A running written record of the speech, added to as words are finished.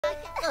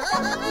One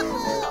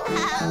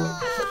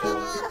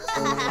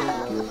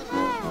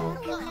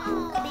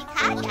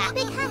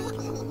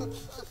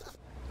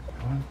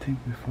thing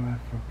before I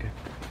forget.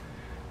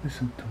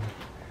 Listen to me,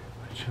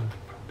 my children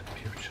from the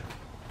future.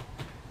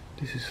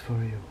 This is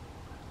for you.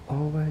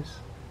 Always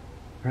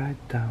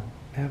write down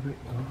every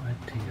new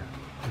idea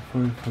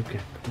before you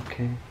forget,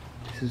 okay?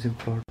 This is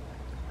important.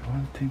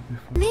 One thing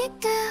before.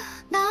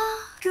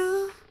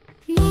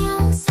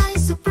 Neon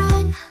signs so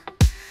bright,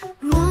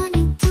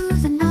 running through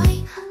the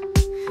night.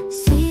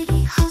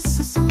 City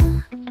hustles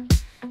on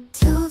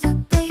till the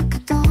break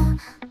of dawn.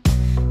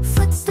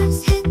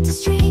 Footsteps hit the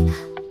street,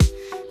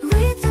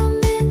 rhythm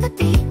in the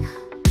beat.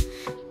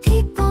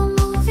 People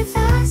moving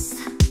fast,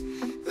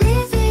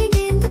 living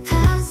in the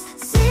past.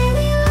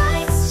 City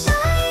lights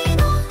shine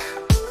on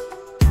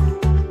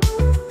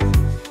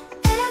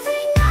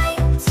every night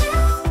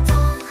till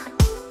dawn.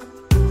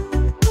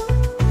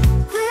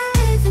 We're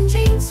living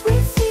dreams, we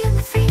feel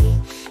free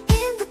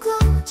in the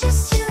glow,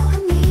 just you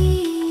and me.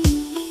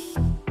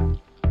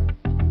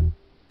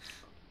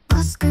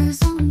 Buskers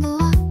on the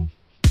lot,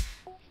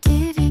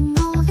 giving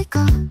all they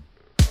got.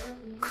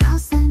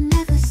 Crowds that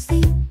never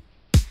sleep,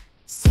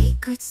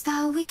 secrets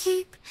that we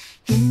keep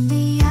in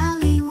the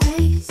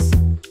alleyways.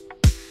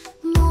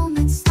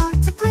 Moments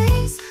start to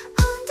blaze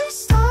under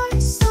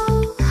stars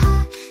so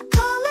high.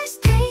 Colors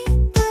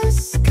paint the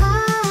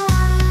sky.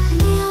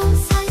 Neon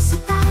signs so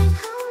bright,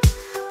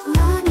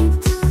 running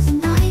through the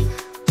night.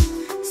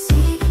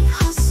 City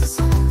hustles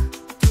on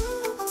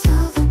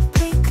till the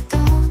break of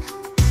dawn.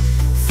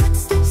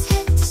 Footsteps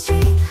hit the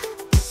street,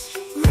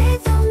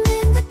 rhythm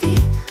in the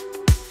beat.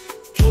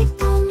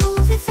 People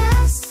moving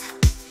fast,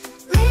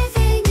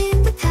 living in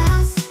the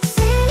past.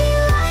 City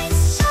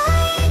lights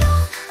shine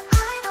on,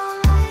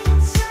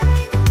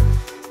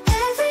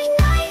 every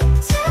night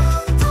till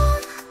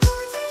dawn.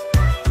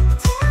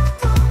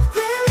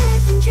 We're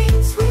living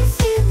dreams, we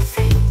feel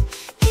free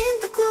in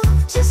the glow,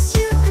 just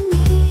you and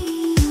me.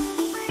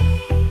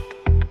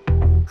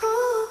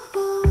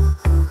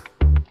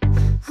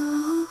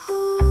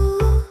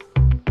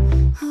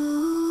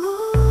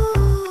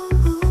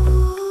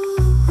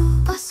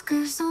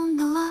 Buskers on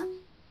the lot,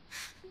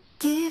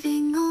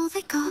 giving all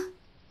they got.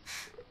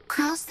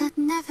 Crowds that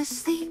never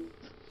sleep,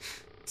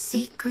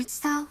 secrets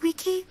that we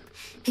keep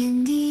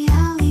in the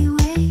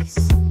alleyways.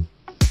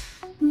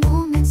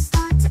 Moments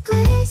start to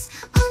blaze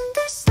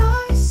under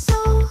stars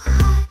so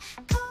high.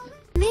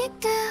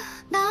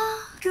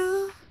 Midnight,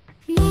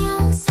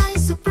 neon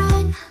signs so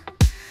bright,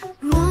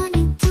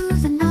 running through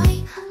the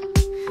night.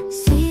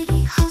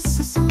 City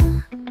hustles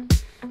on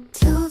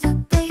till the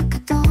break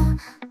of dawn.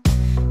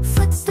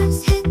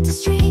 Footsteps hit the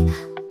street,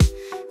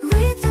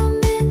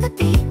 rhythm in the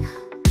beat.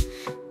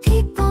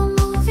 People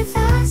moving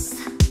fast,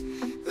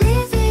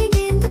 living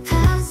in the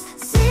past.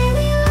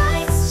 City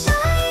lights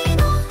shine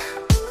on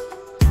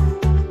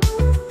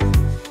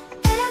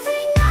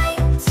every night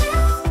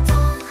till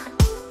dawn.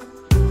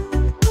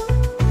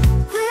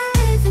 We're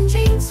living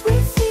dreams, we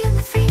feel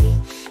free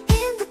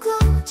in the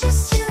glow,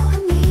 just you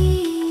and me.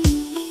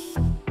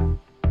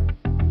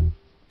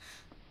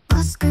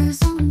 Buskers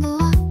on the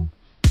lot,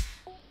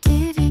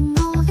 giving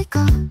all they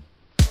got.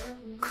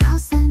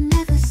 Crowds that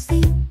never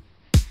sleep,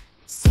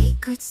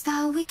 secrets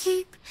that we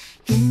keep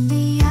in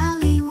the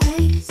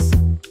alleyways.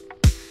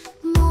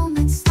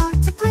 Moments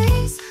start to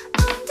blaze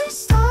under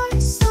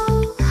stars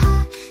so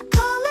high.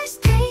 Colors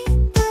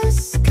paint the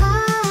sky.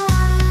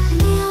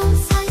 Neon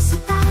signs so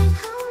bright,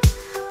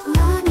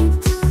 running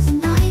through the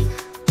night.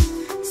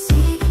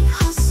 City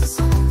hustles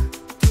on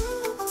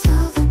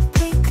till the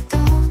break of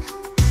dawn.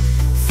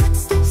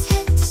 Footsteps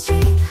hit the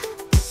street,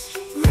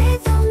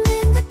 rhythm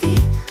in the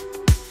beat.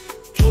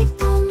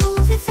 People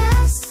moving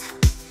fast,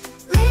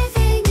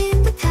 living in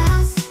the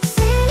past.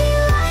 City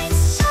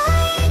lights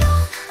shine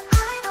on,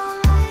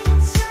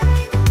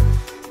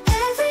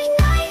 every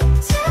night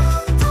till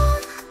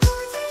dawn.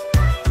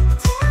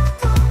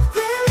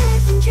 We're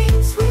living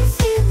dreams, we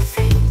feel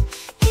free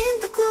in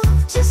the glow,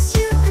 just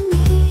you and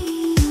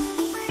me.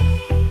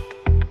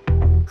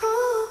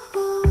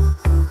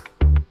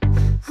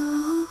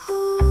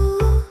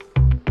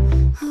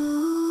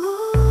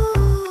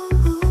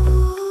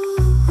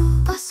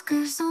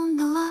 Buskers on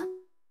the lot,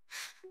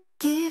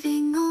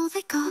 giving all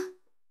they got.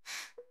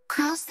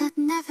 Crowds that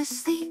never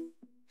sleep,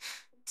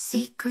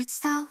 secrets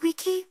that we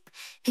keep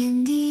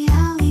in the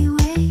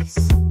alleyways.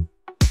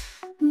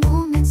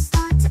 Moments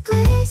start to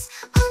blaze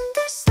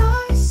under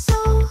stars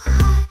so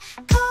high.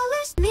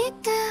 Colors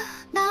midnight,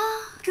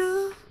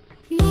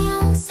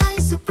 neon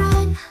signs so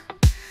bright,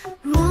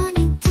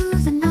 running through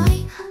the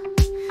night.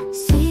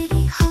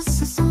 City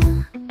hustles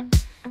on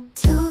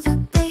till the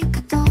break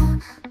of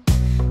dawn.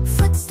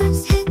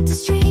 Footsteps hit the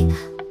street,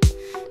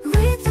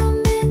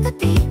 rhythm in the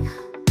beat.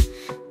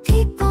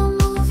 People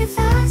moving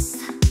fast,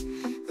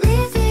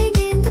 living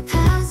in the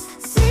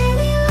past.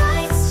 City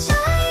lights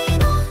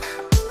shine on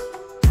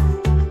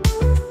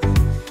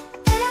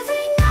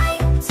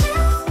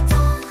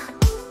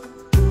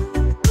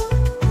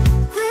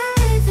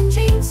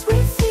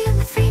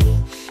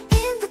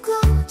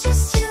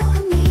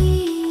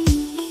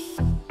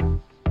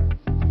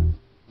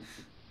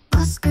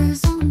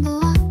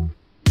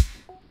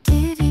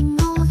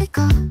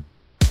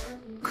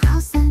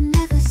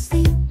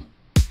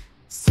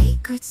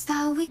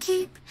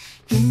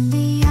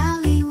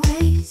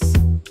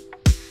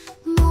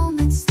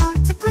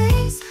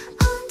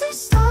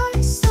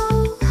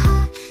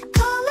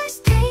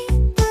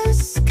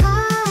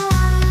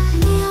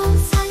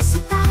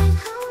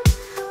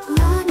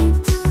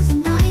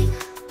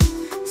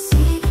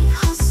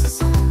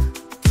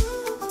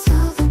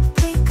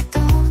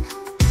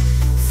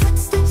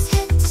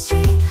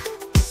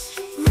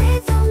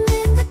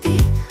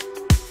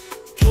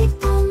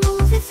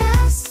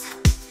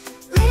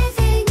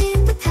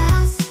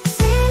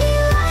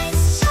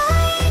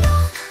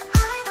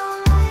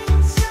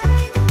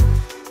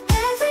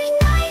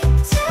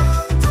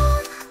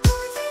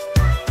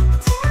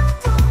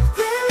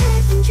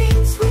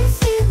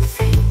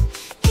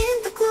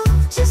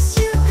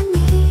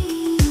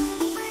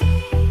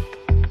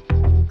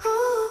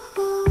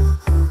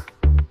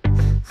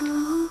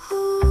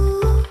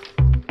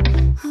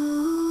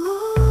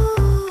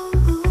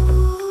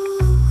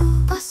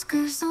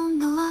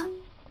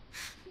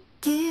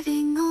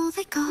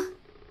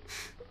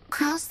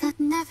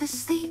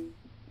sleep.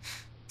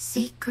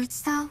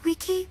 Secrets that we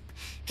keep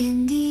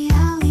in the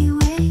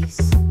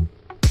alleyways.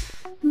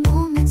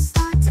 Moments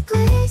start to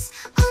blaze.